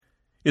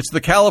It's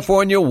the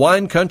California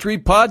Wine Country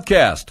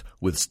Podcast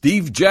with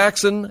Steve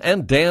Jackson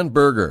and Dan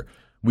Berger.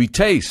 We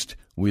taste,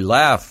 we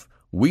laugh,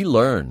 we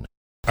learn.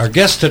 Our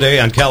guest today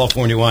on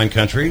California Wine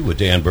Country with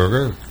Dan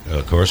Berger,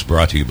 of course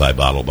brought to you by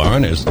Bottle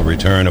Barn, is the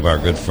return of our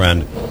good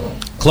friend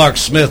Clark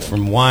Smith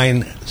from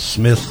Wine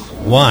Smith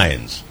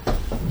Wines.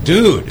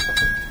 Dude,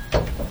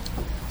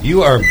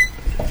 you're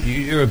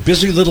a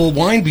busy little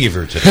wine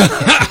beaver today.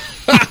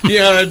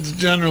 Yeah, it's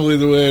generally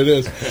the way it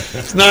is.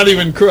 It's not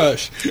even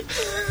Crush.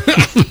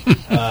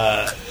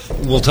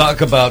 We'll talk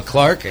about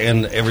Clark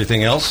and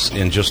everything else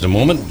in just a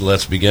moment.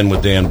 Let's begin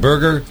with Dan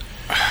Berger.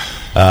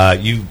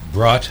 You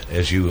brought,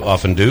 as you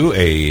often do,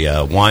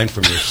 a wine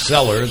from your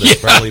cellar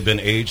that's probably been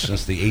aged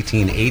since the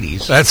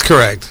 1880s. That's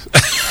correct.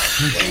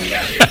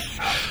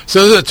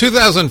 So this is a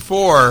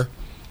 2004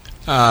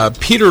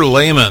 Peter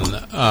Lehman,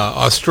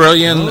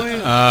 Australian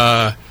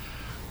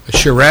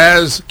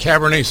Shiraz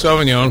Cabernet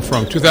Sauvignon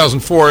from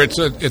 2004. It's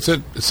a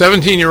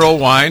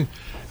 17-year-old wine.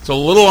 It's a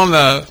little on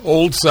the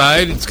old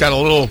side. It's got a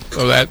little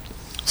of that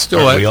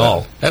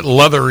that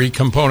leathery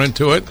component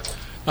to it.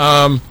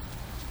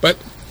 But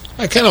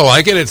I kind of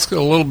like it. It's a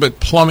little bit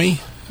plummy,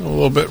 a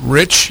little bit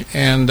rich,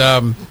 and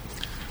I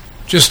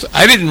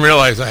didn't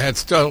realize I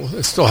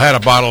still had a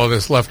bottle of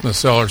this left in the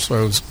cellar, so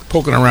I was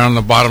poking around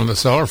the bottom of the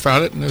cellar,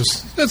 found it, and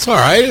it's all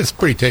right. It's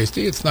pretty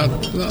tasty. It's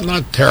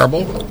not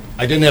terrible.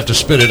 I didn't have to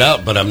spit it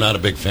out, but I'm not a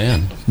big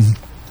fan.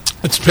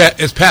 It's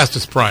past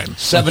its prime.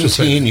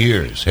 17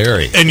 years,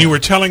 Harry. And you were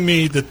telling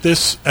me that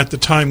this, at the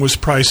time, was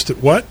priced at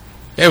what?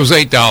 It was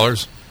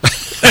 $8.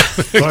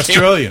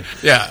 Australian.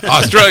 Yeah,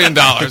 Australian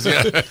dollars.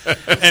 Yeah.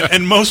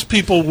 And most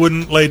people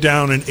wouldn't lay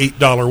down an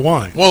 $8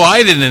 wine. Well,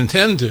 I didn't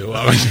intend to. You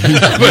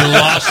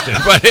lost it.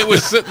 But it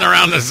was sitting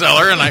around the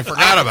cellar, and I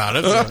forgot about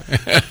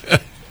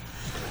it.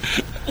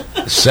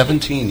 So.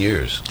 17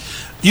 years.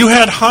 You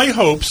had high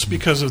hopes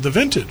because of the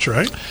vintage,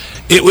 right?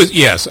 It was,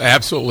 yes,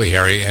 absolutely,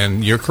 Harry,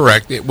 and you're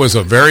correct. It was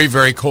a very,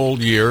 very cold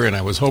year, and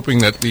I was hoping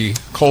that the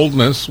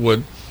coldness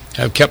would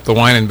have kept the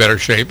wine in better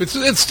shape.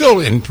 It's still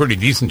in pretty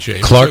decent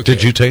shape. Clark,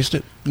 did you taste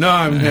it? No,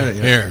 I haven't had it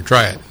yet. Here,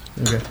 try it.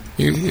 Okay.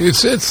 It's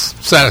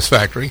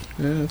satisfactory.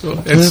 Yeah,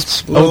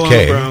 it's okay. On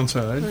the brown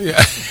side. Yeah,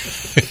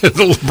 it's a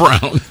little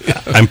brown.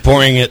 I'm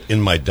pouring it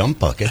in my dump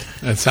bucket.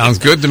 That sounds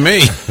good to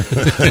me.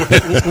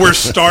 We're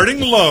starting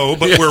low,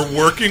 but we're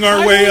working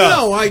our way up.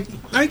 No,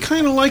 I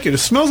kind of like it. It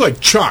smells like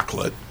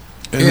chocolate,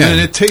 and then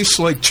it tastes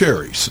like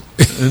cherries.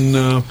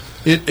 And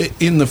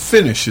in the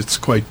finish, it's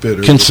quite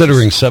bitter.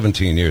 Considering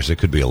 17 years, it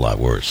could be a lot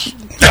worse.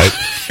 Right?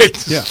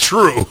 It's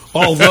true.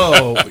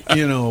 Although,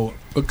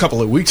 a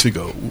couple of weeks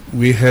ago,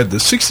 we had the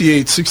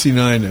 68,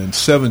 69, and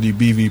 70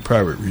 BV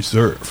Private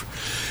Reserve.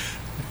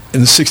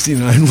 And the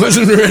 69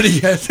 wasn't ready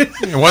yet.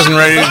 It wasn't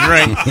ready to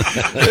drink.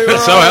 They were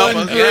all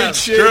in great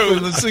shape, true.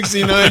 And the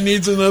 69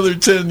 needs another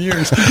 10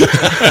 years.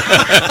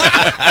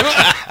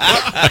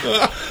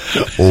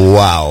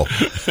 Wow.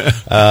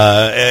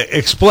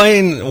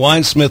 Explain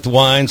Wine Smith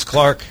Wines.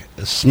 Clark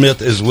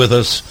Smith is with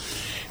us.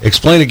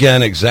 Explain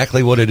again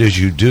exactly what it is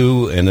you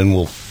do, and then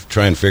we'll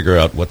try and figure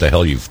out what the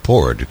hell you've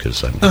poured.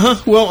 Because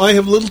Well, I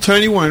have a little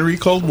tiny winery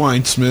called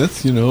Wine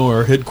Smith.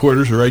 Our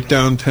headquarters are right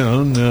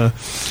downtown.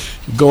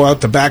 Go out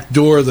the back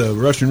door of the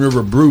Russian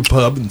River Brew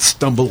Pub and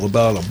stumble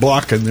about a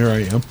block, and there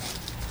I am.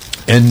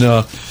 And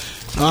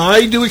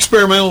I do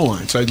experimental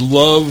wines. I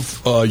love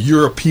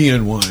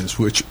European wines,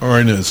 which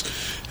aren't as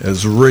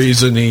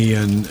raisiny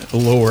and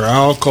lower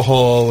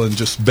alcohol and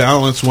just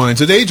balanced wines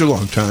that age a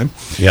long time.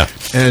 Yeah.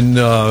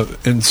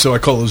 And so I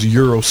call those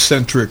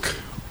Eurocentric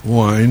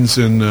wines.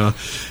 And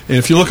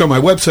if you look on my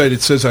website,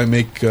 it says I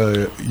make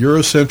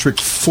Eurocentric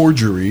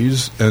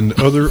forgeries and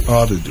other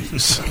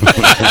oddities.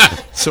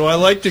 So I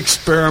like to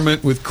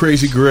experiment with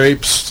crazy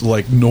grapes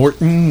like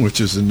Norton, which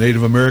is a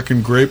Native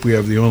American grape. We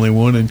have the only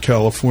one in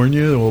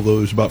California, although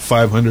there's about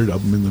 500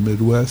 of them in the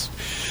Midwest.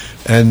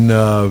 And,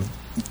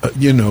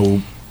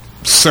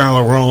 Saint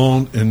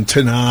Laurent and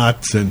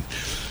Tannat and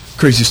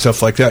crazy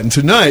stuff like that. And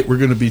tonight we're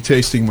going to be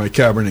tasting my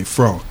Cabernet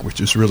Franc, which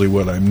is really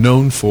what I'm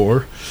known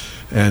for.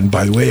 And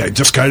by the way, I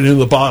just got it into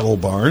the Bottle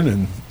Barn,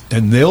 and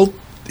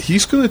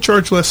he's going to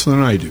charge less than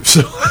I do.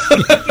 So,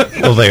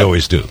 well, they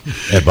always do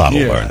at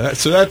Bottle Barn.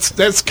 So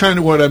that's kind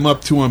of what I'm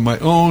up to on my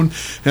own,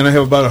 and I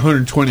have about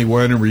 120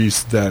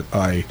 wineries that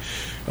I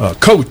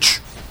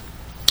coach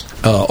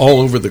all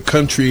over the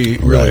country,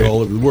 really all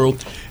over the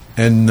world,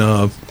 and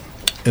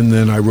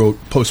then I wrote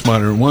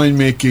Postmodern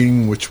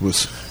Winemaking, which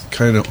was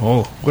kind of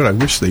what I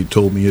wish they'd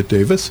told me at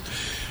Davis.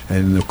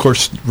 And, of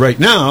course, right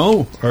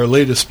now, our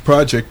latest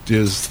project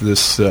is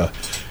this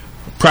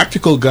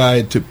practical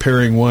guide to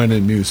pairing wine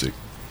and music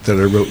that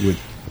I wrote with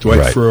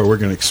Dwight Furrow. We're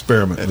going to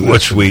experiment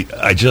with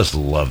I just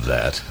love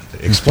that.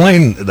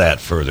 Explain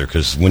that further,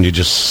 because when you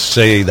just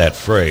say that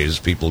phrase,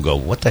 people go,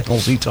 what the hell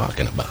is he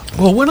talking about?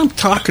 Well, what I'm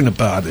talking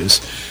about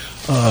is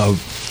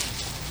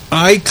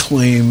I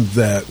claim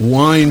that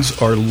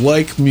wines are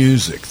like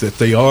music, that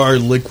they are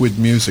liquid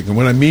music. And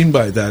what I mean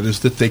by that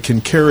is that they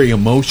can carry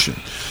emotion.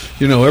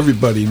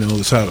 Everybody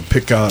knows how to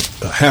pick out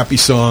a happy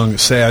song, a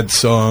sad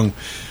song.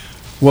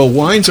 Well,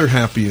 wines are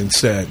happy and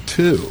sad,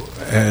 too.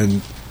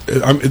 And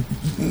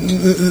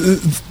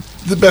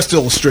the best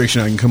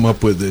illustration I can come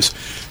up with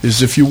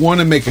is if you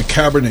want to make a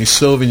Cabernet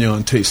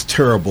Sauvignon taste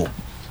terrible,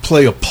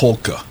 play a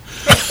polka.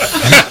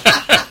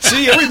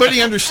 See,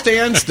 everybody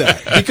understands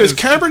that because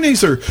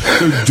Cabernets they're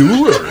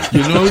dour,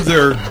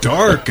 they're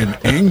dark and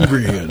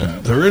angry and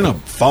they're in a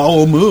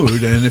foul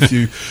mood. And if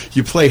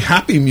you play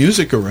happy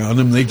music around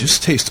them, they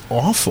just taste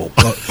awful.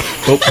 But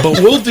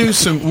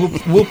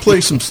we'll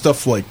play some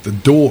stuff like The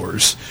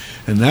Doors,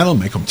 and that'll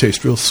make them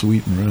taste real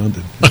sweet and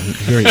rounded.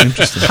 Very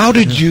interesting. How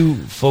did you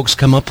folks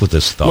come up with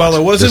this thought? Well,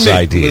 it wasn't me.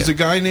 Idea? It was a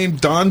guy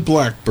named Don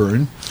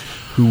Blackburn,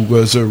 who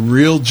was a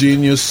real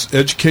genius,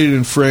 educated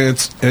in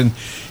France, and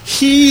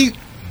he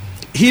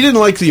didn't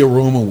like the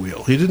aroma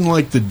wheel. He didn't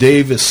like the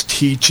Davis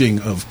teaching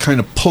of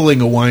kind of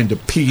pulling a wine to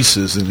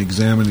pieces and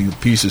examining the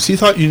pieces. He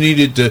thought you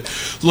needed to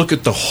look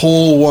at the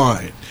whole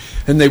wine.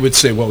 And they would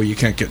say, well, you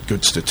can't get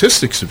good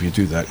statistics if you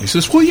do that. He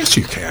says, well, yes,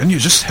 you can. You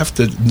just have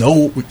to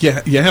know,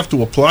 you have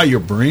to apply your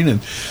brain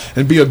and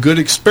be a good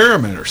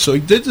experimenter. So he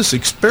did this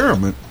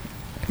experiment.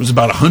 It was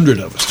about 100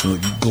 of us, from the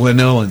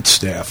Glenellan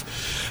staff,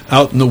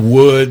 out in the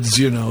woods,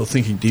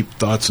 thinking deep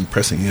thoughts and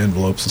pressing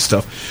envelopes and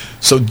stuff.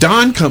 So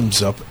Don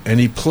comes up and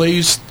he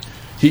plays,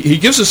 he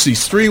gives us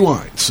these three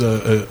wines,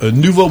 a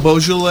Nouveau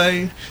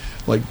Beaujolais,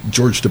 like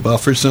George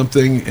DeBuff or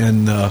something,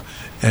 and a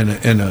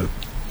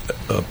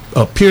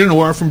Pinot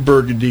Noir from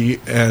Burgundy,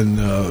 and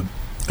a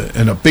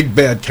Big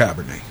Bad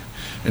Cabernet.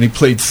 And he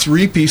played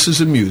three pieces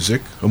of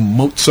music, a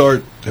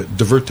Mozart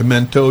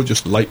divertimento,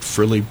 just light,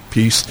 frilly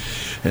piece,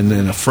 and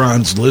then a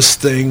Franz Liszt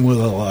thing with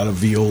a lot of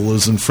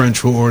violas and French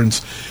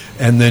horns,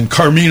 and then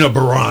Carmina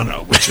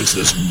Burana, which is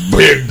this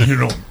big, it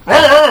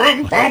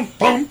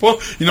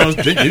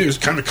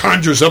just kind of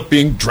conjures up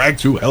being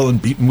dragged through hell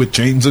and beaten with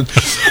chains. And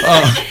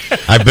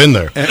I've been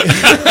there.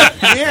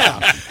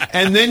 Yeah.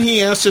 And then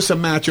he asked us to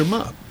match them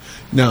up.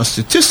 Now,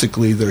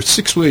 statistically, there are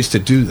 6 ways to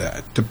do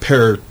that, to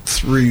pair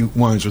three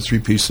wines with three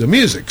pieces of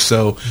music.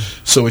 So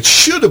it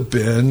should have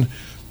been,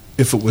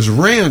 if it was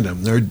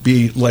random, there'd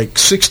be like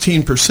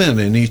 16%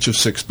 in each of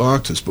 6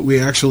 boxes. But we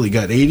actually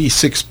got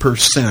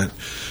 86%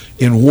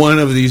 in one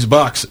of these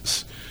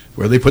boxes,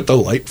 where they put the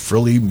light,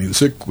 frilly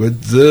music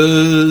with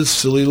the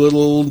silly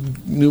little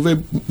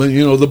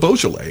the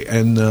Beaujolais,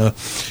 and the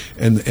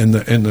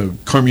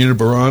Carmina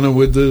Burana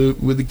with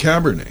the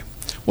Cabernet.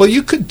 Well,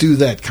 you could do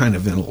that kind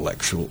of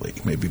intellectually.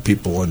 Maybe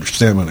people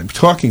understand what I'm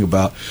talking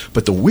about.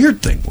 But the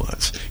weird thing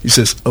was, he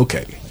says,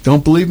 okay,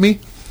 don't believe me?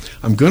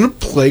 I'm going to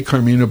play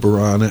Carmina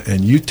Burana,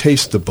 and you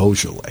taste the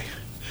Beaujolais.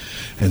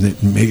 And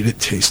it made it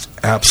taste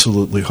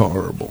absolutely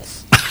horrible.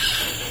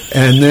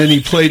 And then he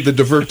played the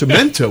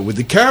Divertimento with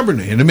the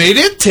Cabernet, and it made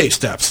it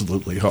taste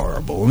absolutely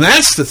horrible. And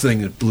that's the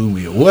thing that blew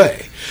me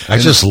away. I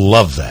just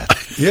love that.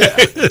 Yeah.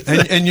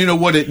 And you know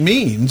what it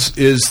means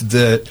is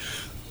that,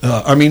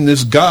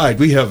 this guide,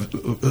 we have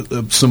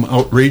some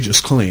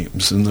outrageous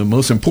claims, and the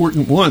most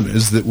important one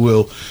is that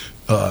we'll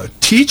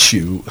teach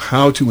you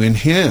how to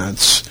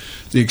enhance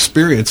the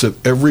experience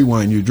of every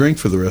wine you drink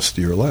for the rest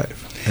of your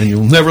life. And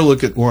you'll never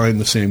look at wine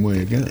the same way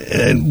again.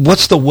 And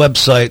what's the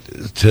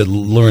website to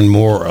learn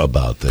more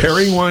about this?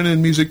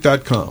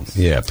 PairingWineandMusic.com.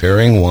 Yeah,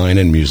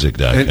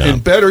 PairingWineandMusic.com.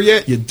 And better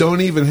yet, you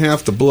don't even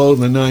have to blow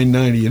the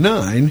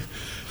 $9.99.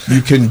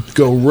 You can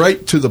go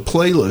right to the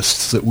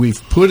playlists that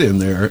we've put in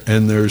there,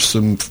 and there's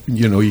some,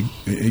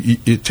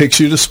 it takes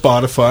you to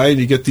Spotify, and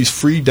you get these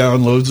free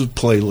downloads of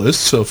playlists.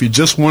 So if you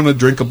just want to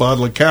drink a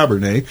bottle of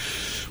Cabernet,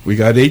 we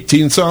got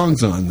 18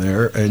 songs on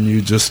there, and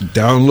you just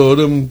download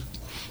them,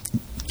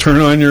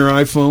 turn on your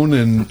iPhone,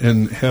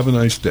 and have a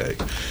nice day.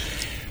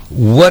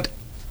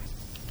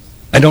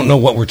 I don't know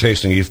what we're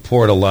tasting. You've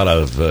poured a lot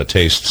of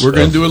tastes. We're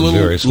going to do a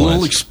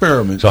little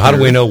experiment. So how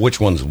do we know which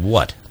one's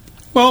what?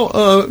 Well,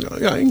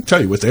 I can tell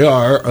you what they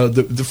are.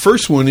 The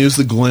first one is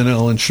the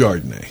Glenellan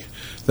Chardonnay.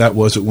 That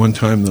was at one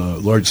time the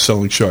largest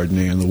selling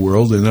Chardonnay in the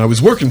world, and I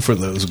was working for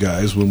those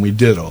guys when we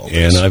did all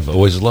this. And I've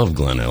always loved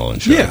Glenellan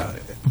Chardonnay. Yeah,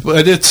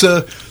 but it's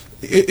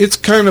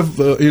kind of,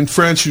 in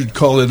France you'd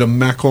call it a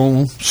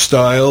Macon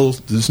style.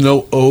 There's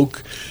no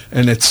oak,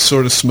 and it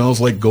sort of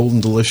smells like golden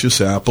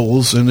delicious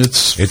apples, and it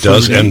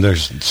does, and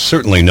there's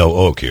certainly no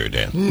oak here,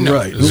 Dan. No,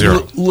 right.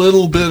 Zero.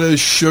 Little bit of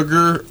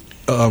sugar,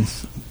 and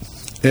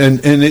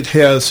it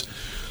has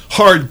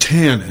hard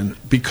tannin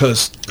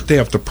because they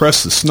have to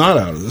press the snot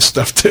out of this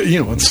stuff.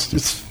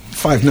 It's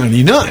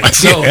 $5.99.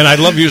 So. And I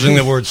love using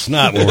the word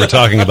snot when we're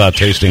talking about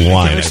tasting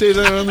wine. Can I say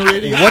that on the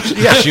radio?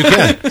 Yes, you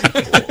can.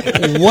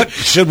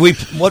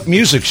 What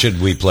music should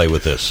we play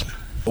with this?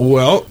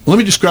 Well, let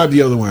me describe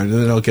the other wine, and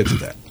then I'll get to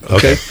that.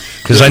 Okay.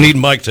 Because I need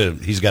Mike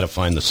he's got to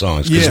find the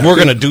songs. Because we're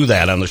going to do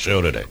that on the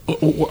show today.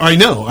 I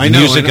know.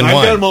 Music and I've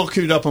wine. got them all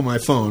queued up on my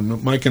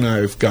phone. Mike and I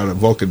have got a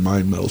Vulcan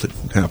mind melt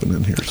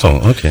happening here. So.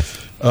 Oh, okay.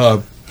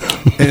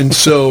 And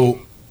so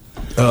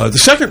the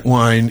second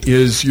wine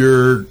is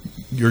your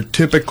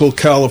typical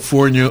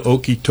California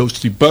oaky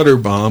toasty butter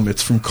bomb.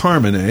 It's from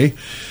Carmenet.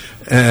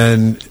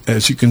 And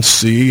as you can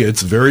see,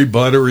 it's very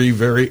buttery,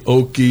 very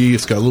oaky.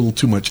 It's got a little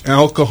too much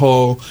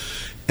alcohol.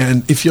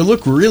 And if you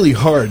look really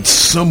hard,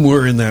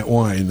 somewhere in that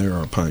wine there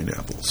are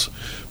pineapples,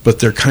 but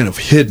they're kind of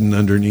hidden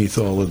underneath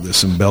all of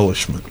this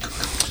embellishment.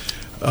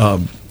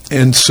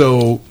 And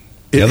so...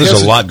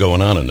 there's a lot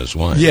going on in this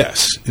wine.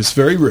 Yes, it's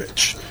very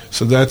rich.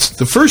 So that's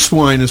the first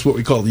wine is what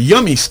we call the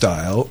yummy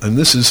style, and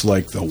this is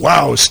like the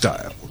wow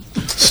style.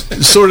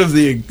 Sort of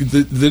the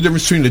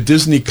difference between a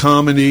Disney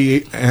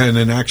comedy and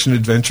an action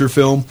adventure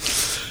film.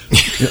 So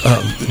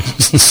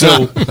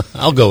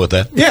I'll go with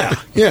that.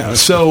 Yeah.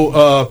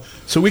 So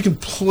we can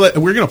play.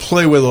 We're going to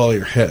play with all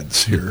your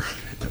heads here.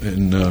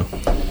 And do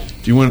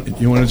you want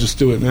to just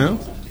do it now?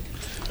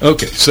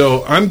 Okay.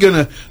 So I'm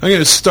gonna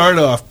start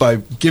off by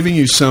giving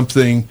you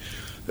something.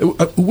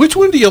 Which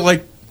one do you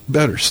like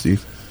better,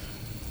 Steve?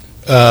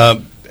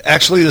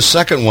 Actually, the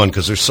second one,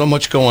 because there's so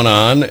much going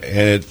on,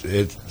 and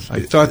I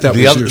thought that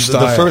was your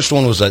style. The first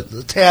one was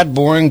a tad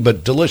boring,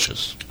 but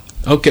delicious.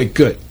 Okay,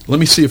 good. Let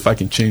me see if I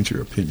can change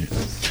your opinion.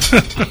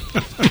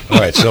 All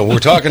right, so we're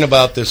talking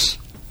about this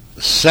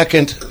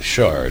second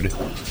Chard.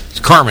 It's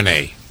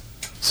Carmenet.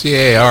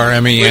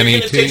 Carmenet. We're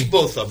going to taste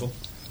both of them.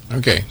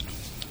 Okay.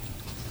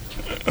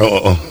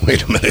 Oh,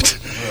 wait a minute.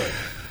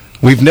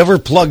 We've never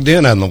plugged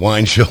in on the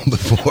wine show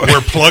before. We're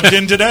plugged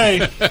in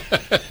today.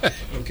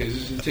 Okay, this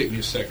is going to take me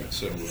a second.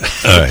 So,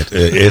 all right,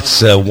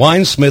 it's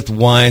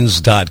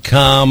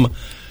winesmithwines.com.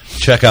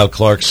 Check out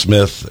Clark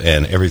Smith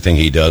and everything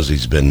he does.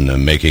 He's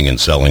been making and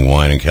selling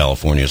wine in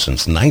California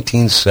since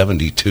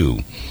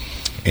 1972.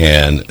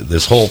 And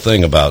this whole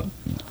thing about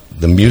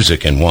the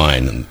music and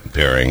wine and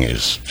pairing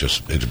is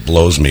just, it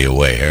blows me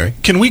away, Harry.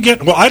 Can we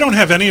get, I don't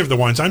have any of the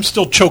wines. I'm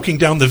still choking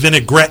down the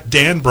vinaigrette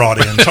Dan brought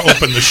in to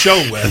open the show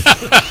with.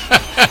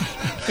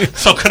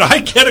 So could I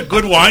get a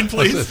good wine,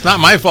 please? It's not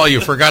my fault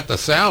you forgot the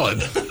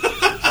salad.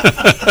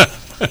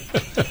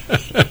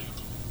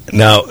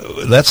 Now,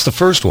 that's the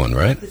first one,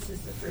 right? This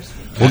is the first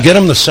one. We'll get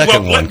him the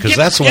second one, because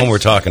that's the one we're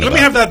talking about. Let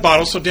me have that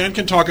bottle so Dan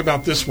can talk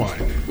about this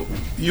wine.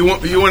 you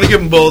want to give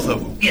them both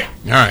of them? Yeah.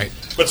 All right.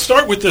 But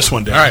start with this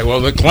one, Dan. All right.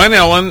 Well, the Glen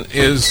Ellen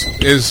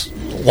is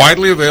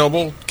widely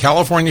available.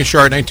 California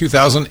Chardonnay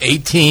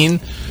 2018.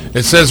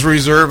 It says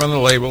reserve on the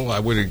label. I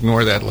would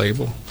ignore that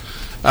label.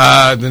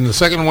 Then the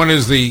second one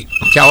is the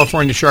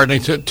California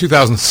Chardonnay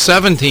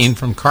 2017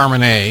 from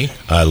Carmenet.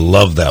 I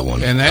love that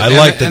one. I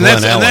like the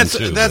Glen Ellen,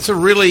 too. That's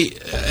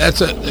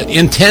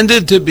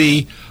intended to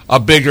be a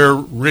bigger,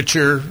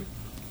 richer,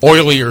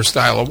 oilier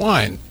style of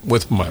wine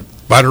with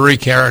buttery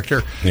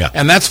character. Yeah.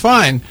 And that's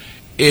fine.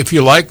 If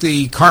you like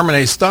the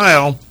Carmenet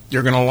style,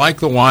 you're going to like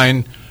the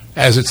wine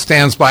as it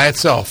stands by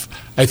itself.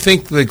 I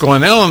think the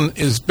Glen Ellen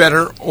is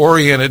better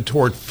oriented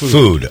toward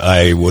food.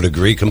 I would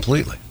agree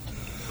completely.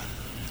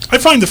 I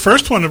find the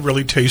first one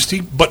really tasty,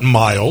 but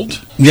mild.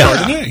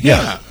 Chardonnay.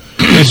 Yeah.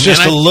 It's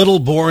just a little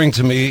boring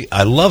to me.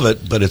 I love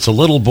it, but it's a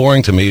little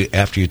boring to me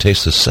after you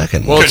taste the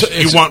second one.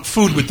 Because you want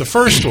food with the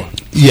first one.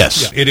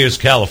 Yes. Yeah. It is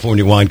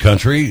California Wine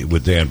Country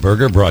with Dan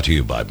Berger, brought to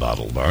you by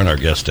Bottle Barn. Our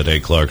guest today,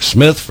 Clark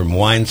Smith from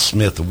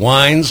Winesmith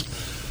Wines,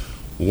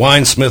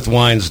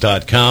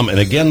 winesmithwines.com. And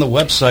again, the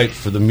website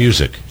for the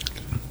music.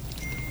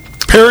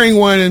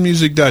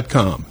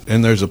 PairingWineandMusic.com,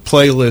 and there's a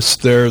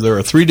playlist there. There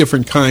are 3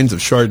 different kinds of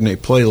Chardonnay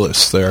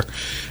playlists there,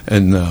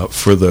 and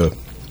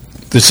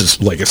this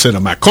is, like I said, a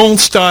Macon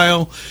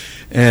style,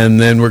 and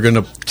then we're going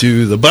to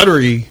do the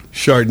buttery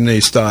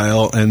Chardonnay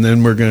style, and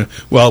then we're going to,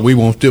 we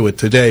won't do it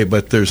today,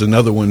 but there's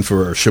another one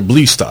for our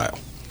Chablis style.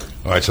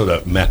 All right, so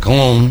the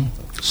Macon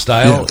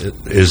style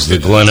is the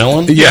Glen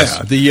Ellen? Yes,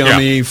 the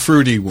yummy,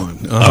 fruity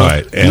one. All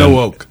right. And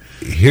no oak.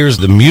 Here's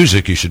the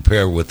music you should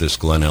pair with this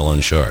Glen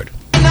Ellen Chard.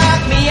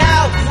 Knock me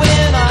out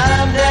when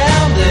I'm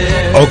down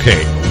there.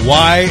 Okay,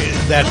 why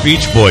that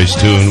Beach Boys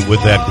tune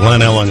with that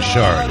Glen Ellen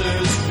Chard?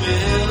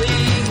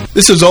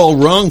 This is all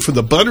wrong for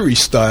the buttery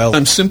style.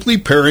 I'm simply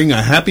pairing a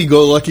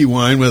happy-go-lucky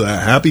wine with a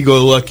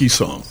happy-go-lucky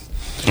song.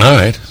 All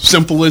right.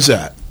 Simple as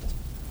that.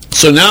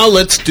 So now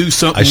let's do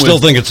something. I still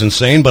think it's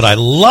insane, but I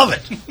love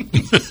it.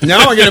 Now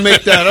I'm going to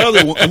make that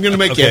other one. I'm going to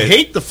make you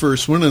hate the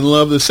first one and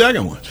love the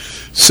second one.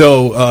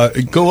 So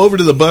go over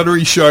to the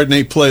Buttery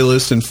Chardonnay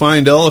playlist and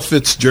find Ella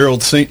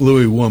Fitzgerald St.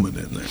 Louis Woman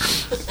in there.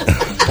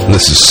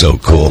 This is so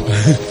cool.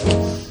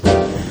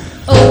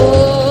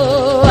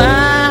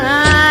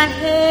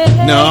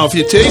 Now, if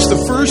you taste the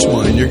first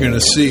one, you're going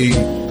to see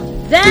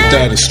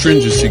that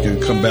astringency can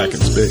come back in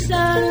spades.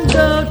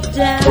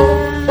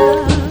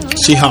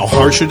 See how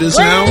harsh it is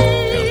now?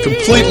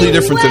 Completely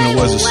different than it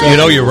was a second. You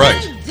know, you're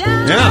right.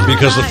 Yeah.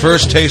 Because the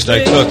first taste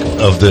I took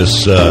of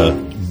this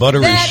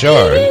buttery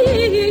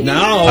Chard,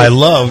 now I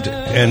loved,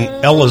 and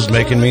Ella's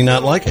making me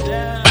not like it.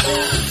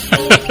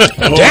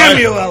 Damn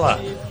you, Ella!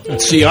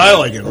 See, I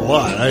like it a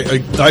lot.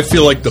 I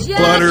feel like the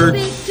butter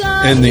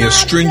and the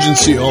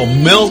astringency all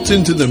melt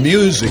into the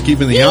music,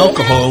 even the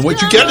alcohol, and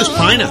what you get is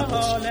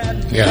pineapples.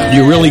 Yeah.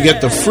 You really get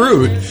the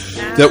fruit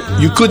that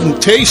you couldn't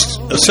taste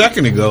a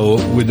second ago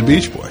with the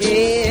Beach Boys.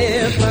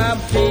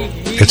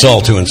 It's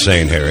all too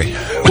insane, Harry.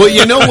 Well,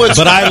 you know what?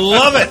 But I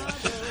love it.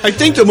 I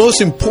think the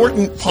most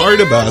important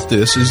part about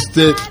this is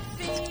that,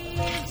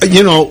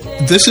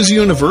 this is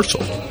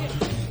universal.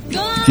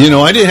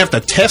 I didn't have to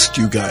test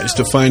you guys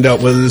to find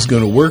out whether this is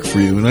going to work for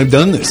you, and I've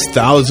done this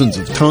thousands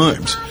of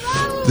times.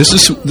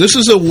 This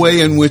is a way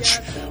in which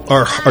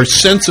our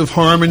sense of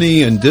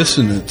harmony and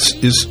dissonance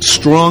is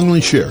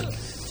strongly shared.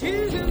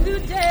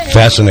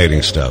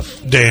 Fascinating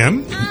stuff.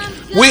 Dan?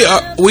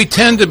 We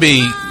tend to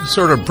be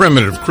sort of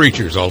primitive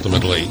creatures,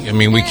 ultimately. I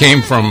mean, we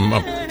came from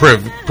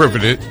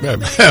primitive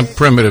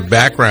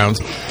backgrounds,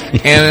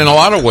 and in a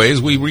lot of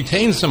ways, we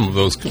retain some of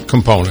those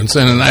components.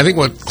 And I think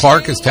what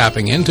Clark is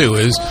tapping into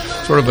is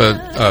sort of a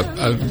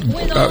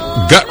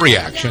gut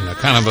reaction, a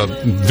kind of a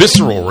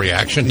visceral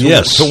reaction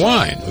to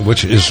wine.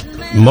 Which is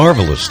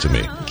marvelous to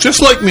me.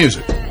 Just like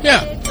music.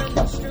 Yeah.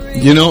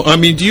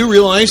 Do you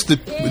realize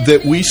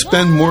that we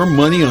spend more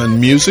money on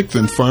music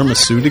than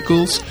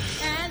pharmaceuticals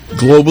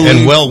globally?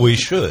 And we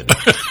should.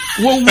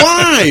 Well,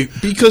 why?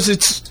 Because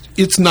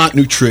it's not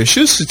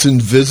nutritious. It's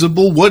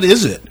invisible. What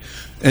is it?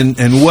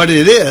 And what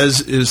it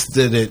is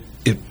that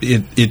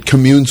it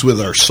communes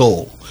with our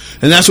soul,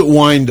 and that's what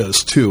wine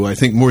does too. I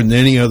think more than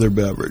any other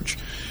beverage.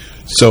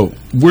 So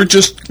we're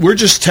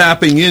just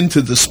tapping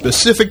into the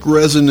specific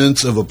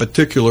resonance of a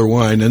particular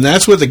wine, and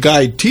that's what the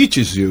guide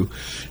teaches you,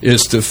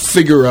 is to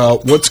figure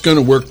out what's going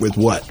to work with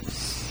what.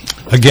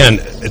 Again,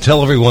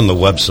 tell everyone the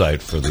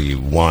website for the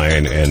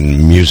wine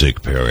and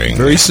music pairing.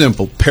 Very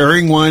simple,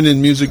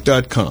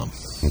 pairingwineandmusic.com.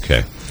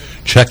 Okay.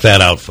 Check that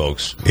out,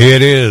 folks.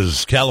 It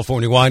is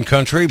California Wine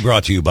Country,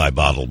 brought to you by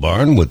Bottle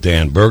Barn with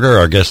Dan Berger.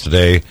 Our guest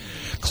today,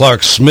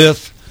 Clark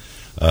Smith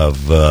of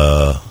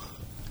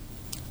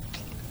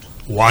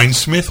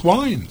Winesmith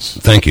Wines.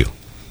 Thank you.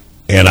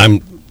 And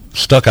I'm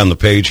stuck on the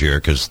page here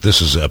because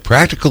this is a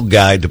practical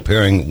guide to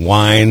pairing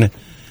wine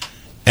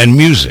and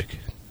music.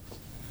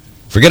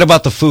 Forget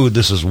about the food.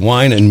 This is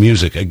wine and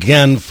music.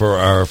 Again, for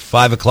our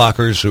 5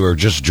 o'clockers who are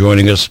just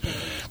joining us,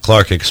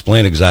 Clark,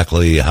 explain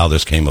exactly how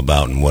this came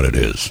about and what it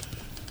is.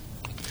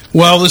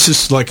 Well, this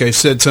is, like I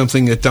said,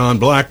 something that Don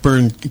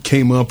Blackburn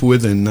came up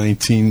with in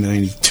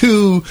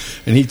 1992,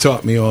 and he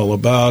taught me all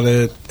about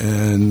it,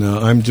 and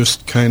I'm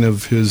just kind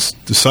of his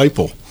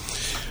disciple.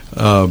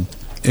 And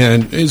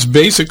it's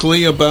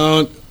basically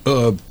about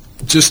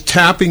just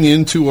tapping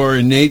into our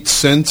innate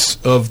sense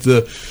of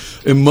the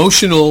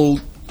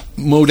emotional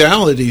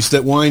modalities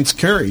that wines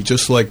carry,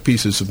 just like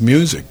pieces of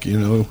music,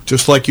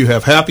 just like you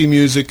have happy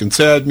music and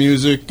sad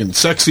music and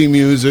sexy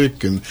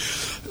music and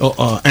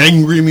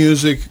angry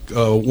music.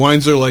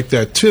 Wines are like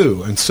that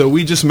too, and so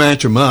we just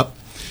match them up,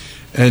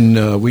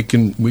 and we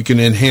can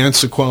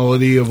enhance the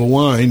quality of a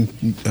wine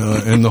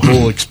and the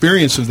whole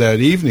experience of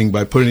that evening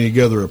by putting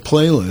together a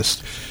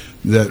playlist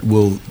that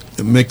will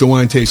make the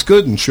wine taste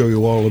good and show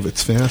you all of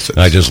its facets.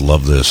 I just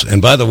love this.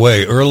 And by the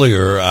way,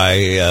 earlier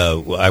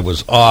I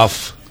was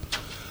off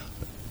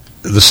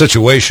the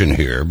situation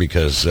here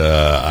because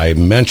I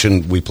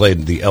mentioned we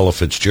played the Ella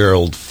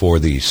Fitzgerald for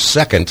the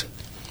second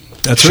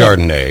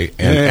Chardonnay, right.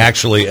 And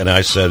actually, and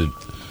I said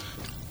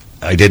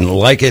I didn't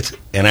like it,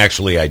 and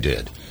actually I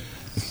did.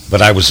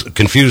 But I was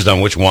confused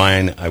on which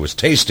wine I was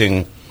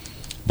tasting.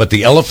 But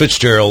the Ella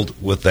Fitzgerald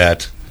with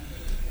that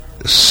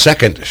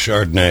second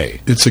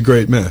Chardonnay. It's a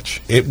great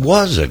match. It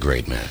was a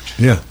great match.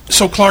 Yeah.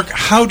 So, Clark,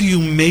 how do you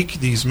make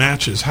these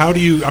matches? How do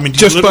you, do you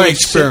just by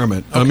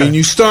experiment. Okay.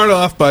 You start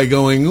off by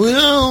going,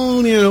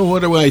 well,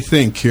 what do I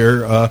think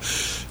here?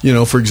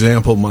 For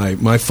example,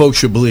 my Faux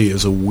Chablis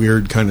is a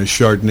weird kind of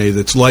Chardonnay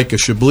that's like a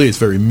Chablis. It's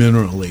very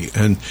minerally.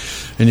 And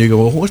you go,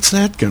 well, what's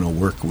that going to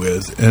work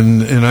with?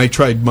 And I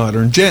tried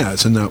modern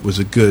jazz, and that was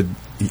a good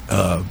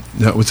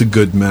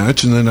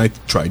match. And then I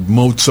tried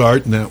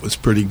Mozart, and that was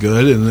pretty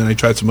good. And then I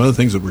tried some other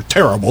things that were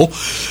terrible.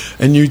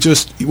 And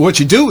what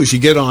you do is you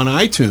get on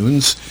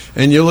iTunes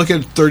and you look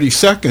at 30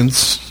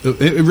 seconds.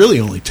 It really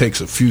only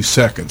takes a few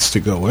seconds to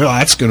go, well,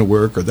 that's going to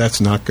work or that's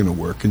not going to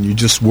work. And you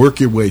just work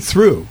your way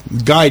through.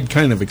 The guide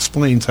kind of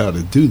explains how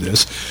to do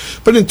this.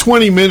 But in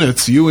 20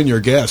 minutes, you and your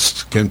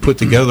guests can put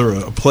together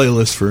a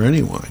playlist for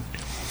any wine.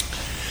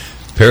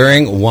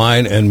 Pairing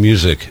Wine and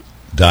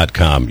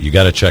Music.com. You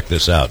got to check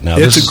this out. Now,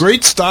 it's a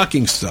great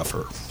stocking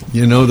stuffer.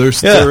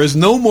 There is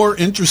no more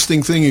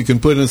interesting thing you can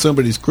put in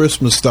somebody's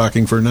Christmas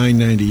stocking for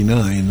 $9.99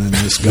 than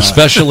this guy.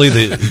 Especially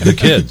the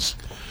kids.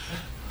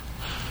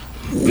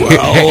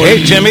 Well,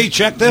 hey, Jimmy,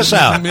 check this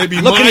out.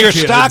 Maybe look my at your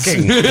kids.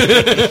 stocking.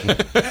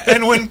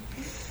 And when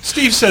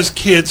Steve says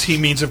kids, he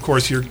means, of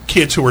course, your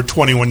kids who are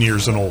 21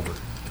 years and older.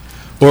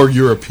 Or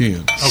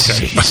Europeans.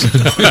 Okay.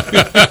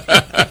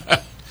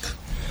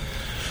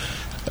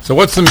 So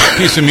what's the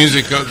piece of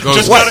music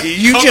goes? What,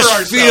 you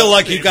just feel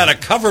like you got to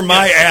cover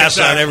my ass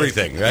on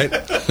everything, right?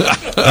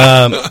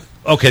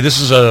 Okay, this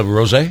is a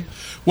rosé.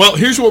 Well,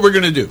 here's what we're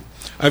going to do.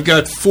 I've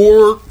got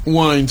 4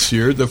 wines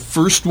here. The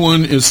first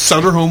one is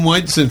Sutter Home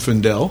White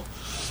Zinfandel,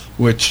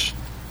 which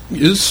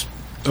is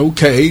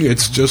okay.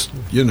 It's just,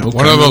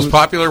 one of those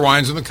popular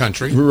wines in the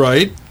country.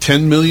 Right.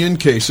 10 million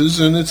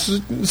cases, and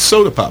it's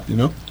soda pop,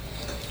 A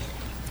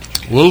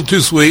little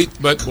too sweet,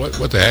 but what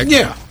the heck?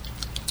 Yeah.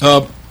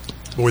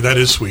 Boy, that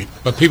is sweet.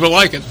 But people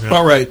like it. Yeah.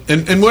 All right.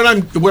 And what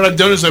I've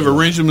done is I've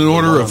arranged them in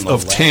order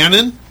of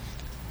tannin.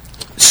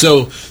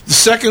 So the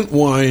second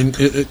wine,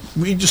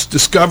 we just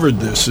discovered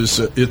this.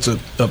 It's a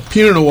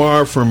Pinot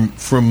Noir from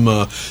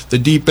the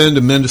deep end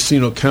of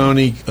Mendocino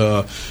County,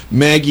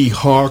 Maggie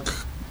Hawk,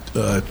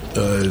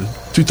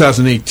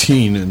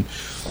 2018, and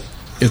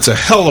it's a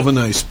hell of a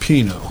nice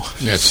Pinot.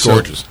 Yeah, it's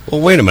gorgeous.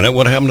 Well, wait a minute.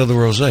 What happened to the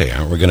rosé?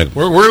 Aren't we going to?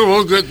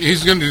 We're good.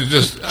 He's going to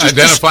just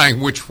identifying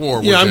which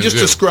four. Yeah, I'm just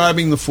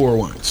describing the four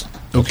wines.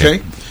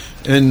 Okay,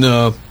 and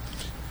I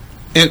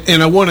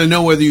want to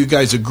know whether you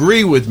guys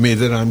agree with me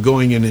that I'm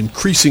going in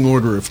increasing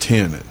order of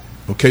tannin.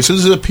 Okay, so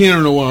this is a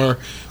Pinot Noir.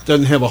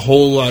 Doesn't have a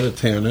whole lot of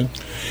tannin.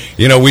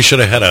 You know, we should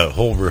have had a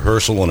whole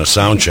rehearsal and a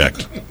sound check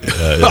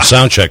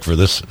for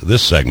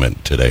this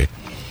segment today.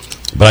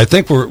 But I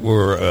think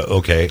we're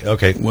okay.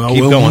 Okay, well,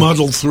 keep we'll going.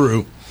 muddle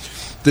through.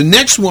 The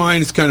next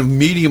wine is kind of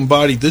medium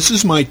bodied. This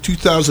is my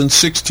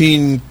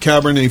 2016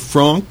 Cabernet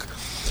Franc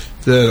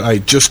that I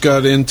just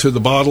got into the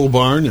Bottle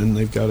Barn, and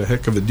they've got a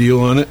heck of a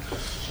deal on it.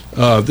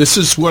 This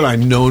is what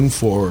I'm known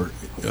for.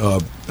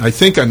 I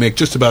think I make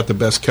just about the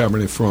best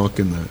Cabernet Franc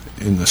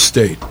in the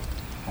state.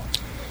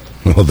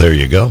 Well, there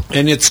you go.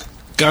 And it's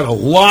got a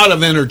lot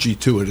of energy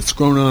to it. It's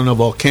grown on a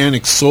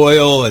volcanic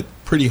soil at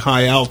pretty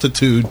high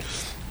altitude.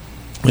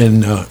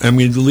 And I'm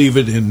going to leave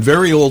it in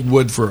very old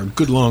wood for a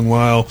good long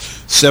while,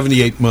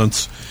 78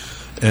 months,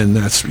 and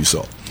that's the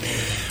result.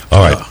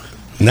 All right.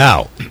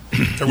 Now,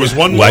 there was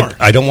one more.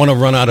 I don't want to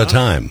run out of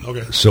time.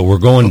 Okay. So we're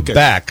going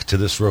back to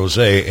this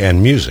rosé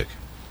and music.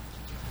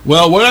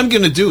 Well, what I'm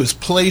going to do is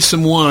play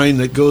some wine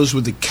that goes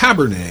with the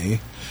Cabernet,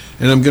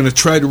 and I'm going to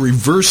try to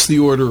reverse the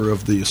order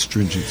of the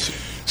astringency.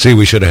 See,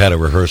 we should have had a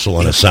rehearsal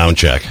and a sound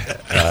check.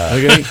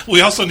 Okay.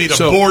 We also need a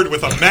board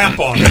with a map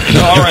on it.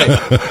 All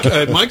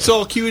right. Mike's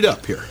all queued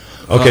up here.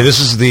 Okay, this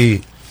is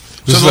the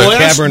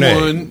last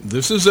Cabernet. one,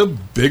 this is a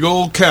big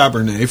old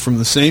Cabernet from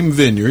the same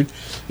vineyard.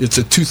 It's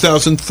a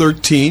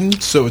 2013,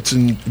 so it's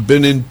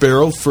been in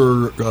barrel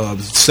for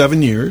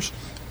 7 years.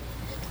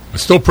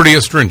 It's still pretty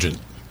astringent.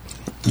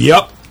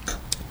 Yep.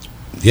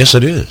 Yes,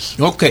 it is.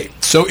 Okay,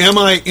 so am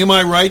I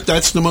right?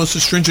 That's the most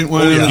astringent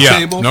wine on the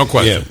table? No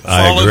question. Yeah,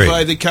 I agree. Followed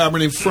by the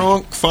Cabernet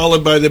Franc,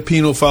 followed by the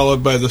Pinot,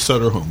 followed by the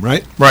Sutter Home,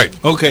 right? Right.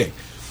 Okay,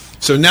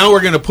 so now we're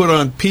going to put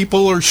on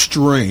People Are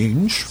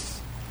Strange,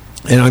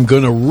 and I'm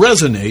going to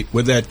resonate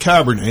with that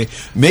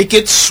Cabernet, make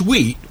it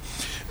sweet,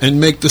 and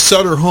make the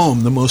Sutter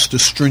Home the most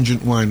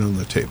astringent wine on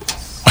the table.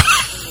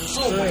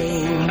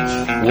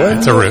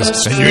 That's a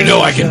risk. And you know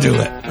I can do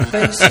it.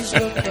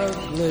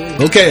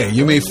 Okay,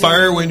 you may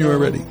fire when you are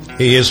ready.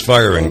 He is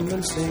firing.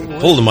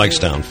 Pull the mics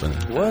down, Finn.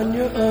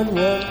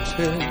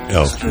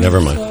 Oh,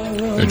 never mind.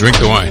 Drink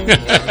the wine.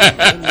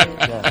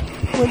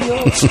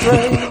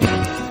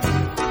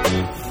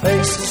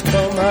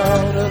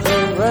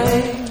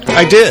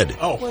 I did.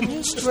 Oh.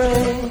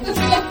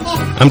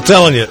 I'm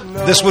telling you,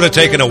 this would have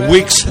taken a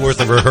week's worth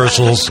of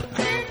rehearsals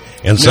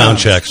and sound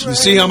checks. You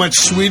see how much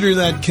sweeter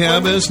that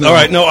cab is? No. All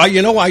right, no,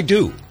 I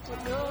do.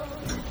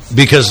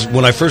 Because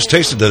when I first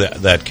tasted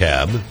that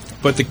cab,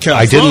 but the cab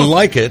I didn't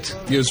like it.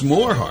 Is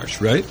more harsh,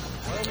 right?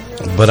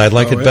 But I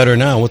like it better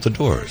now with the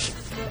doors.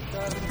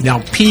 Now,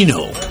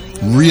 Pinot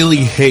really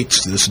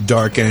hates this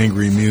dark,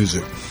 angry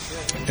music,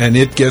 and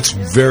it gets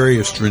very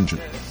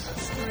astringent.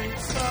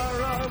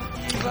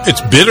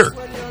 It's bitter.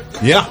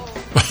 Yeah.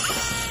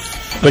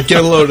 But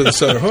get a load of the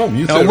Sutter Home.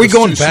 You Are we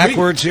going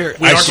backwards here?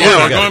 We're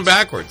going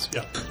backwards.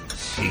 Yeah.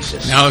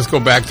 Jesus. Now let's go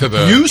back to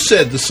the... You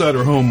said the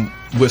Sutter Home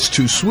was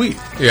too sweet.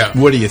 Yeah.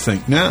 What do you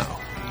think now?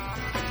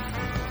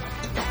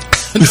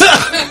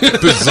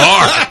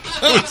 Bizarre.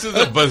 This is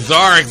a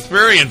bizarre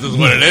experience is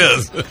what it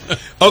is.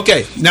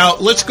 Okay, now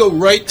let's go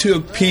right to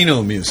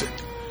Pinot music.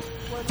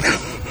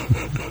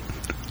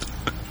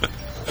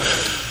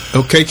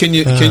 Okay, can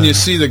you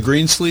see the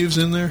green sleeves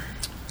in there?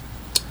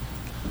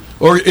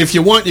 Or if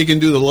you want, you can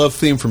do the love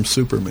theme from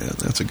Superman.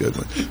 That's a good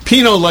one.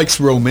 Pinot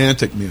likes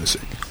romantic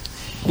music.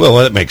 Well,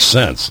 that makes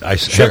sense. I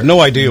have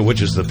no idea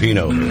which is the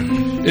Pinot.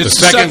 The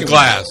second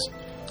glass.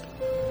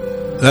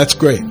 That's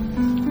great.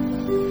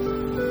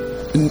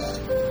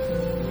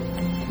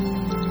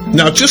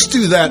 Now, just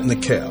do that in the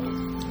cab.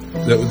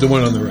 The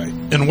one on the right.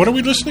 And what are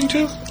we listening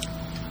to?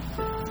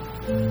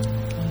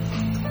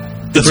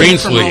 The Green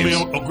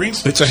Sleeves. Green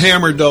Sleeves. It's a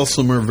hammered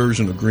dulcimer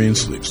version of Green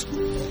Sleeves.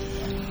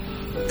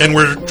 And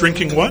we're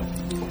drinking what?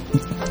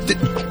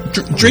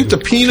 Drink the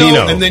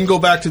Pinot and then go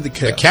back to the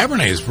cab. The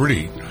Cabernet is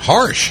pretty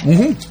harsh.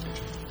 Mm-hmm.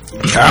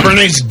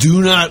 Cabernets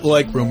do not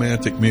like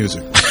romantic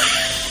music.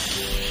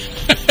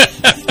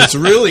 It's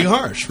really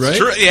harsh, right?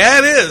 Yeah,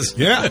 it is.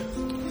 Yeah.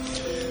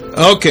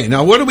 Okay,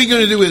 now what are we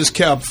going to do with this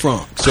Cab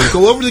Franc? So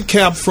go over to the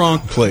Cab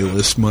Franc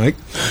playlist, Mike,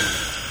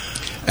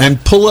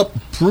 and pull up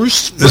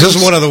Bruce. This is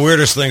one of the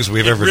weirdest things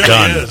we've ever really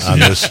done is. on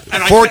this.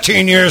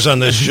 14 years on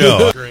this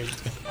show.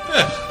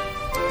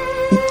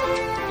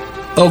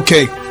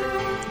 Okay,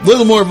 a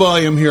little more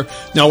volume here.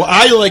 Now,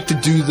 I like to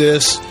do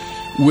this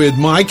with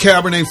my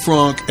Cabernet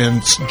Franc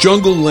and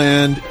Jungle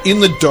Land in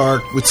the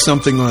dark with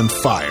something on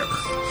fire.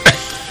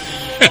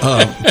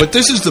 But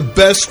this is the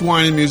best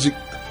wine and music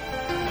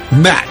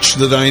match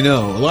that I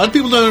know. A lot of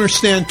people don't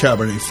understand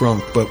Cabernet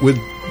Franc, but with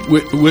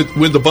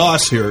with the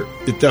boss here,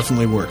 it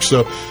definitely works.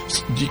 So,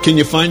 can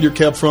you find your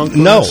Cab Franc?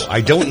 No,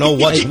 I don't know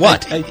what's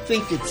what. I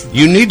think it's...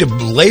 You need to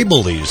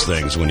label these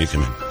things when you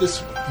come in.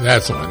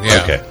 That's the one,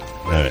 yeah. Okay.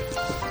 All right.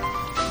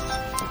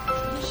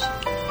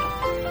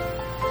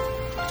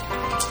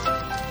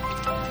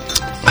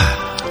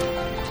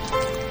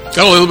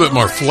 Got a little bit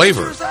more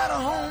flavor.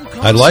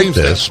 I like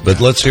this,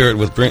 but let's hear it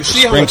with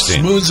See how it Springsteen.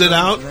 smooths it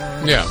out?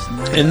 Yeah.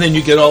 And then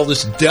you get all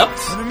this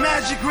depth.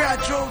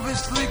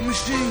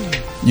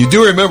 You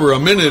do remember a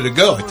minute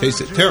ago, it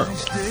tasted terrible.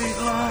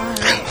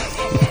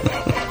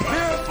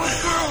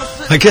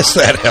 I guess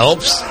that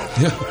helps.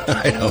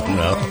 I don't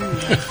know.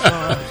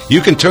 You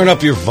can turn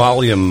up your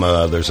volume.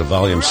 There's a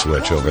volume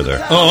switch over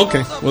there. Oh,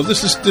 okay. Well,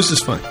 this is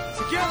fine.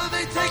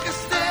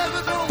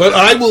 But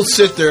I will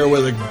sit there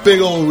with a big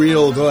old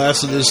real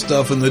glass of this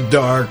stuff in the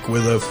dark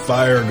with a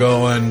fire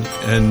going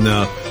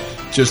and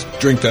just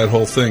drink that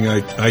whole thing.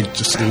 I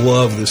just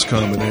love this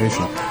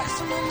combination.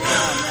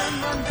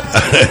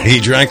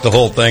 He drank the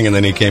whole thing, and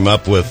then he came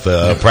up with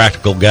a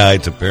practical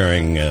guide to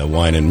pairing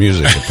wine and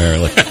music,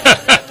 apparently.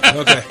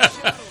 Okay.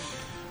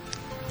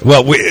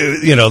 Well,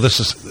 this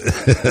is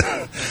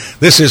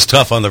this is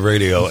tough on the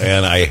radio,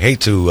 and I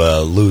hate to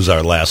lose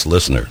our last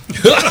listener.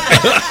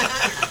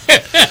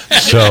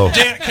 So,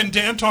 can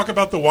Dan talk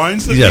about the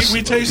wines that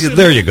we tasted?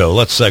 There you go.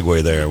 Let's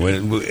segue there.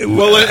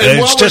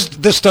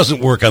 This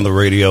doesn't work on the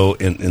radio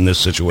in this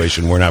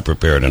situation. We're not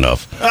prepared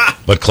enough.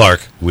 But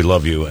Clark, we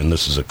love you, and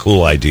this is a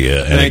cool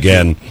idea. And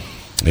again,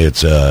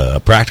 it's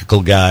a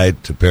practical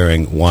guide to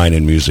pairing wine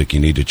and music. You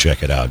need to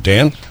check it out.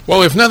 Dan?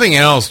 Well, if nothing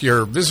else,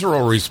 your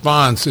visceral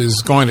response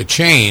is going to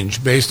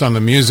change based on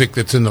the music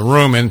that's in the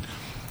room. And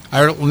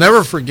I'll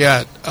never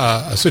forget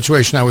a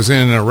situation I was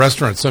in a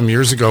restaurant some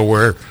years ago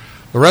where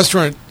the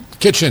restaurant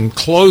kitchen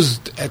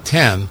closed at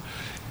 10,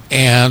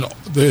 and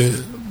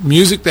the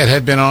music that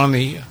had been on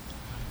the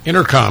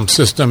intercom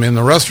system in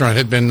the restaurant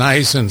had been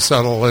nice and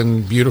subtle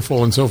and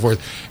beautiful and so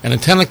forth. And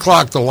at 10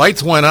 o'clock, the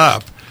lights went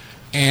up,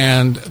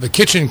 and the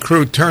kitchen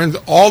crew turned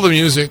all the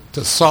music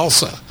to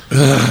salsa.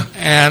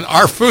 And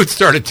our food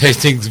started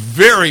tasting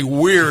very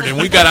weird, and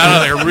we got out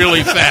of there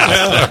really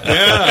fast.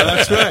 Yeah,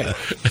 that's right.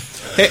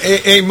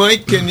 Hey,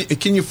 Mike,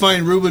 can you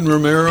find Ruben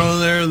Romero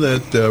there,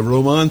 that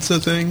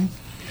Romanza thing?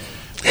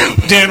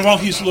 Dan, while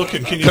he's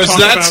looking, can you talk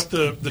about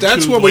the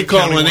that's two what we Lake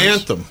call County an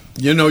wines? anthem.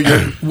 You know,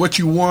 what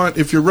you want,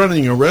 if you're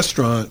running a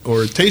restaurant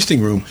or a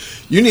tasting room,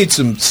 you need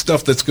some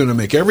stuff that's going to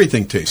make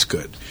everything taste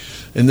good.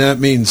 And that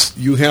means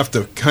you have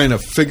to kind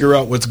of figure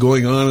out what's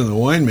going on in the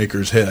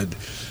winemaker's head.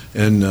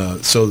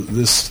 And so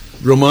this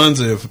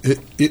Romanza,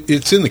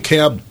 it's in the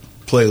Cab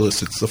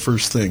playlist. It's the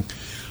first thing.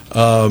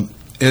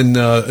 And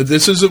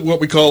this is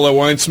what we call a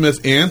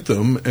winesmith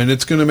anthem, and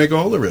it's going to make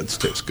all the reds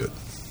taste good.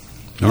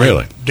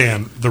 Really?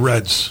 Dan, the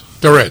Reds.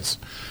 The Reds.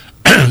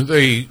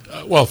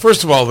 Well,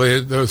 first of all,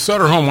 the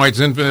Sutter Home White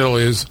Zinfandel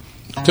is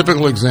a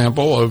typical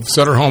example of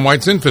Sutter Home White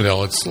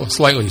Zinfandel. It's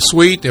slightly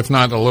sweet, if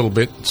not a little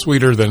bit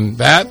sweeter than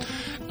that.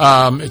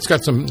 It's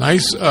got some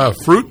nice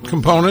fruit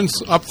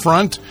components up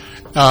front,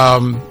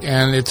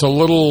 and it's a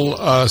little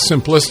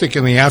simplistic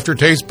in the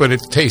aftertaste, but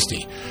it's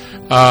tasty.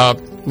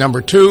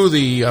 Number two,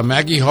 the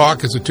Maggie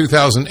Hawk is a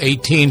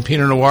 2018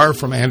 Pinot Noir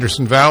from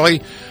Anderson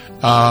Valley.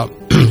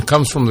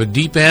 Comes from the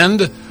Deep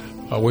End,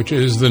 which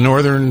is the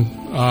northern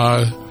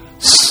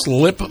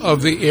slip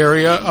of the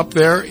area up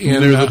there.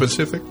 Near the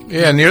Pacific?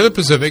 Yeah, near the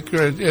Pacific.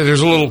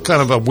 There's a little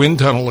kind of a wind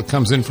tunnel that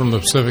comes in from the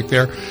Pacific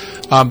there.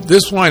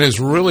 This wine is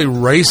really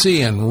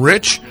racy and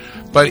rich,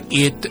 but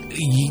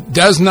it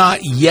does not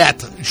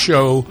yet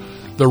show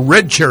the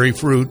red cherry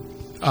fruit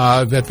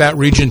that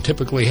region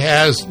typically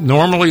has.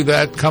 Normally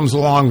that comes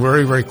along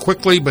very, very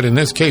quickly, but in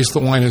this case the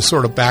wine is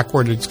sort of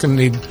backward. It's going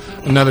to need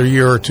another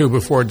year or two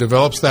before it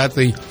develops that.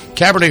 The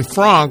Cabernet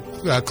Franc,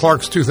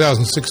 Clark's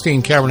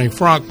 2016 Cabernet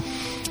Franc,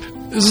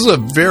 this is a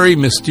very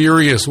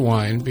mysterious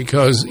wine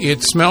because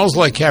it smells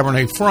like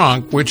Cabernet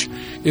Franc, which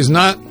is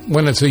not,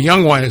 when it's a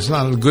young wine, it's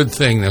not a good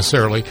thing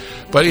necessarily.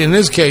 But in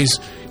this case,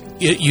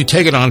 you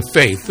take it on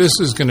faith. This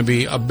is going to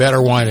be a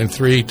better wine in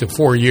 3 to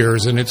 4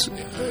 years, and it's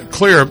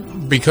clear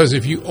because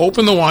if you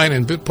open the wine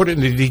and put it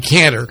in a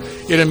decanter,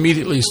 it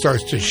immediately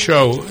starts to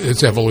show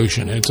its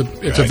evolution. It's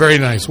a very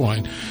nice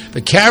wine.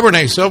 The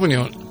Cabernet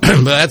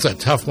Sauvignon, that's a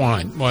tough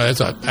wine. Well,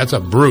 that's a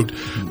brute,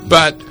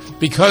 but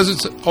because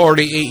it's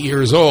already 8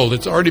 years old,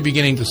 it's already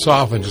beginning to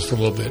soften just a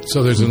little bit.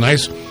 So there's a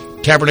nice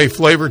Cabernet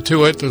flavor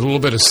to it. There's a little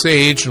bit of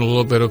sage and a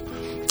little bit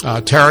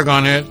of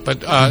tarragon in it.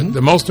 But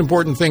the most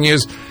important thing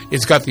is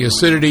it's got the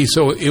acidity,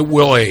 so it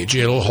will age.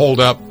 It'll hold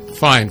up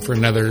fine for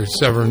another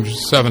 7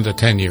 to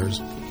 10 years.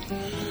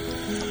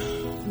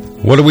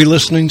 What are we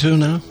listening to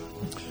now?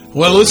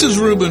 Well, this is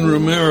Ruben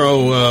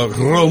Romero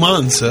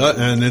Romanza,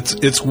 and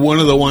it's one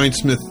of the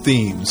Winesmith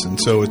themes,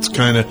 and so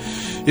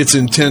it's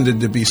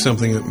intended to be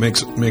something that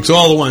makes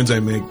all the wines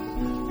I make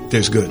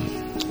taste good.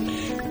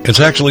 It's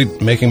actually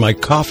making my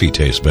coffee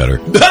taste better.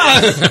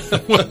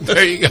 Well,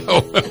 there you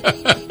go.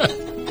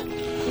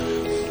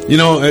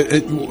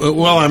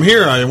 While I'm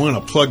here, I want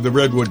to plug the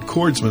Redwood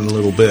Chordsmen a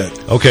little bit.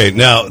 Okay,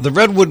 now, the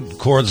Redwood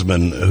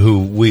Chordsmen, who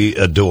we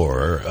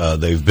adore,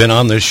 they've been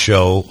on this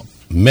show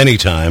many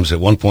times. At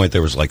one point,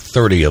 there was like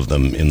 30 of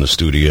them in the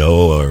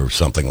studio or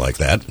something like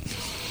that,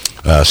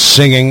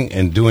 singing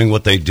and doing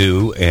what they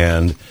do,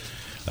 and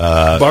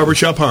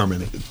Barbershop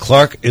Harmony.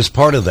 Clark is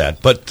part of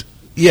that. But,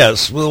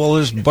 yes, well,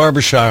 there's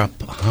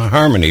Barbershop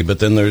Harmony, but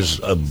then there's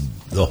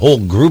the whole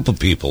group of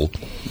people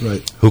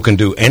who can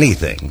do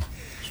anything.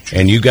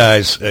 And you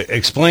guys,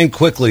 explain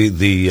quickly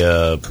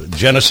the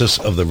genesis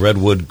of the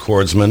Redwood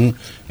Chordsmen,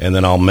 and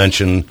then I'll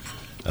mention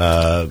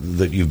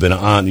that you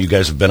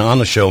guys have been on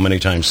the show many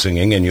times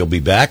singing, and you'll be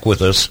back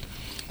with us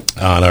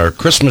on our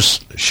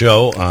Christmas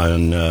show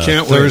on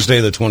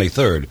Thursday the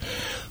 23rd.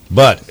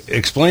 But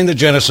explain the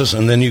genesis,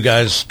 and then you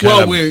guys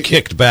kind of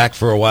kicked back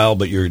for a while,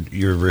 but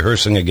you're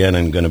rehearsing again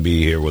and going to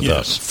be here with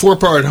us.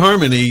 4-part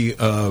harmony,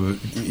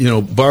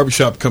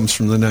 barbershop comes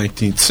from the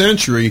 19th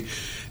century,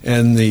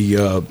 and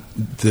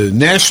the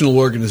national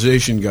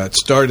organization got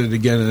started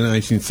again in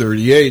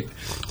 1938.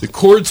 The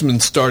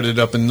Chordsmen started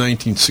up in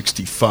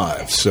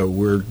 1965, so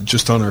we're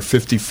just on our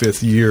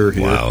 55th year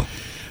here. Wow!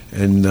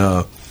 And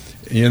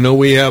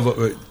we have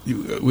a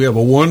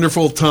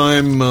wonderful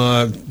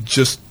time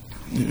just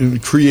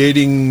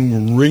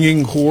creating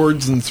ringing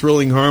chords and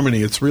thrilling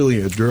harmony. It's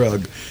really a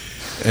drug,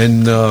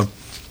 and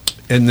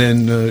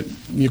then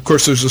of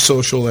course there's a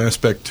social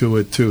aspect to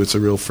it too. It's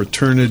a real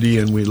fraternity,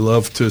 and we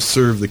love to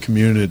serve the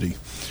community.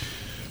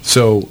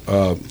 So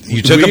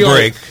you took a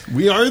break.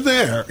 We are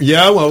there.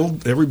 Yeah, well,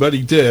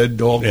 everybody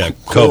did. All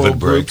COVID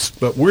breaks,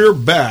 but we're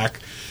back.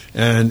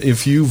 And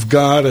if you've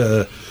got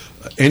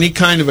any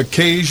kind of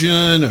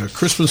occasion, a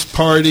Christmas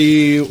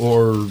party,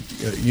 or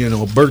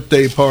a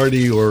birthday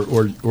party, or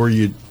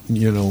you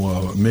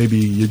maybe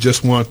you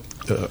just want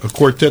a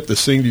quartet to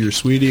sing to your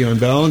sweetie on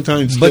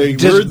Valentine's Day,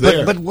 we're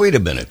there. But wait a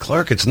minute,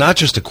 Clark. It's not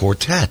just a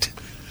quartet.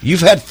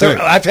 You've had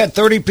I've had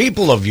 30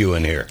 people of you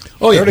in here.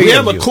 Oh yeah, we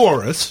have a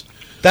chorus.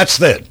 That's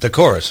the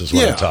chorus is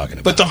what I'm talking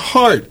about. But the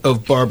heart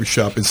of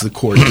barbershop is the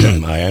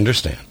quartet. I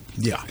understand.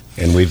 Yeah,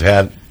 and we've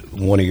had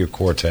one of your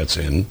quartets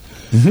in,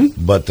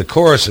 but the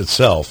chorus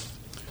itself.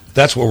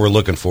 That's what we're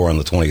looking for on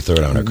the 23rd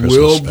on our Christmas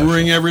special. We'll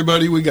bring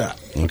everybody we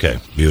got. Okay,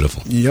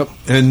 beautiful. Yep,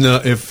 and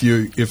if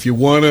you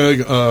want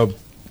to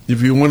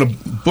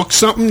book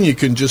something, you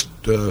can just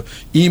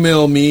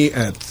email me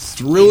at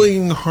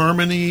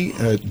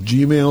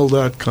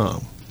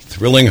thrillingharmony@gmail.com.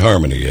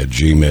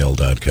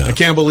 Thrillingharmony@gmail.com. I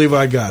can't believe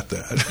I got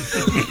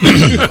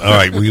that. All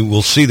right, we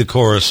will see the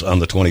chorus on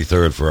the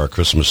 23rd for our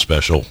Christmas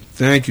special.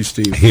 Thank you,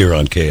 Steve. Here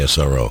on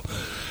KSRO.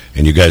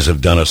 And you guys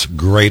have done us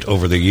great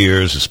over the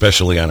years,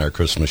 especially on our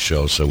Christmas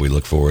show, so we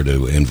look forward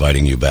to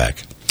inviting you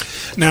back.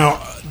 Now,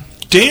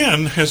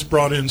 Dan has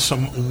brought in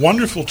some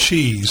wonderful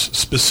cheese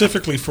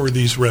specifically for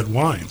these red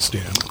wines,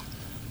 Dan.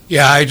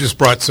 Yeah, I just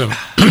brought some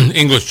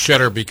English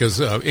cheddar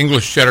because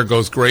English cheddar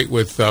goes great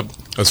with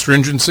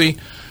astringency.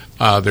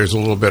 There's a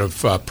little bit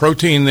of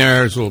protein there.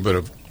 There's a little bit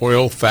of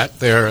oil, fat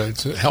there.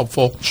 It's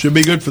helpful. Should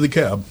be good for the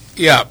cab.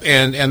 Yeah,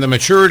 and the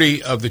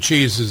maturity of the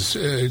cheese is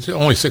it's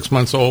only 6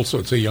 months old, so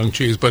it's a young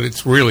cheese, but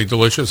it's really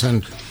delicious.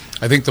 And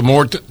I think the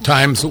more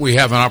times that we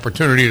have an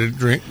opportunity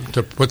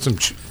to put some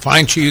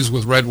fine cheese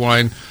with red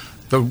wine,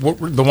 the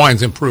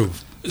wines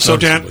improve. So,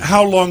 Dan,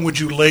 how long would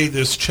you lay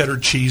this cheddar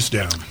cheese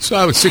down? So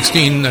I was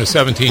 16,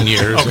 17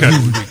 years. Okay.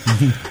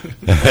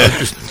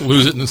 Just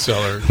lose it in the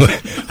cellar.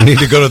 I need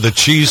to go to the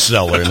cheese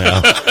cellar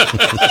now.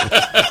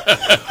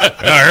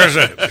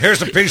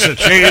 Here's a piece of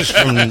cheese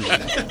from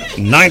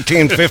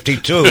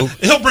 1952.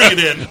 He'll bring it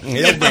in.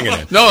 He'll bring it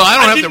in. No, I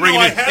don't have to bring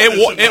it in.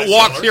 It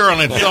walks here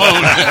on its own.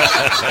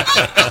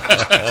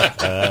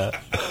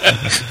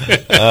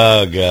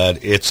 Oh, God.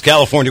 It's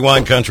California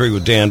Wine Country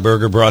with Dan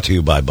Berger, brought to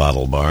you by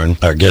Bottle Barn.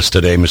 Our guest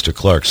today, Mr.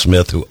 Clark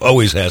Smith, who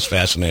always has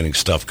fascinating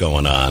stuff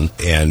going on.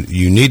 And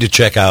you need to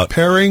check out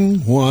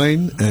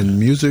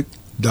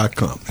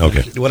pairingwineandmusic.com.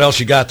 Okay. What else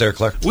you got there,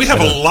 Clark? We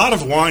have a lot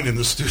of wine in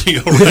the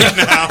studio right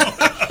now.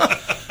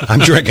 I'm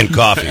drinking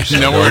coffee. So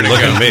nowhere to look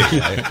go.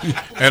 at me.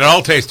 It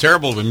all tastes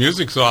terrible. The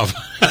music's off.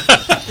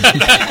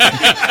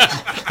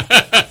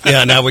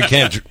 Yeah, now we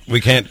can't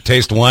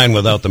taste wine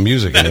without the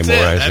music anymore.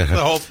 That's the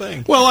whole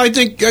thing. Well, I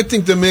think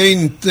the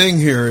main thing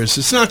here is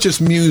it's not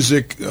just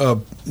music.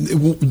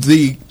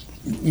 The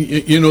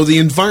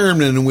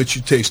environment in which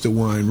you taste a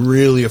wine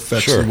really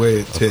affects the way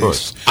it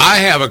tastes. I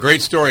have a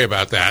great story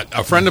about that.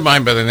 A friend of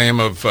mine by the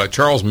name of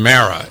Charles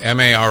Mara,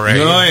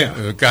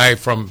 M-A-R-A, a guy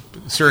from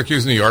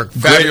Syracuse, New York,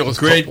 fabulous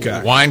great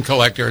guy. Wine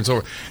collector and so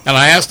forth. And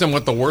I asked him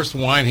what the worst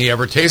wine he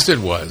ever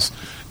tasted was.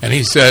 And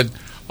he said,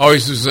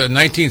 this was a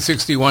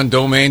 1961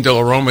 Domaine de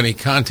la Romani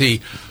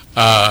Conti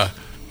a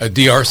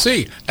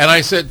DRC. And I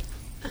said,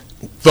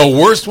 the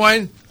worst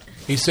wine?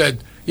 He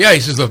said, yeah, he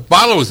says, the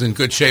bottle was in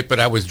good shape,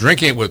 but I was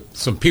drinking it with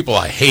some people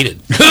I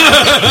hated.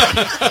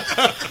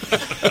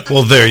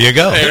 Well, there you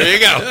go. There you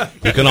go.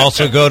 You can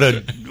also go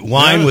to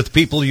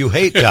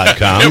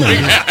winewithpeopleyouhate.com.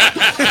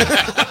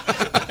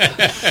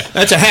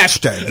 That's a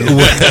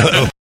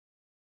hashtag.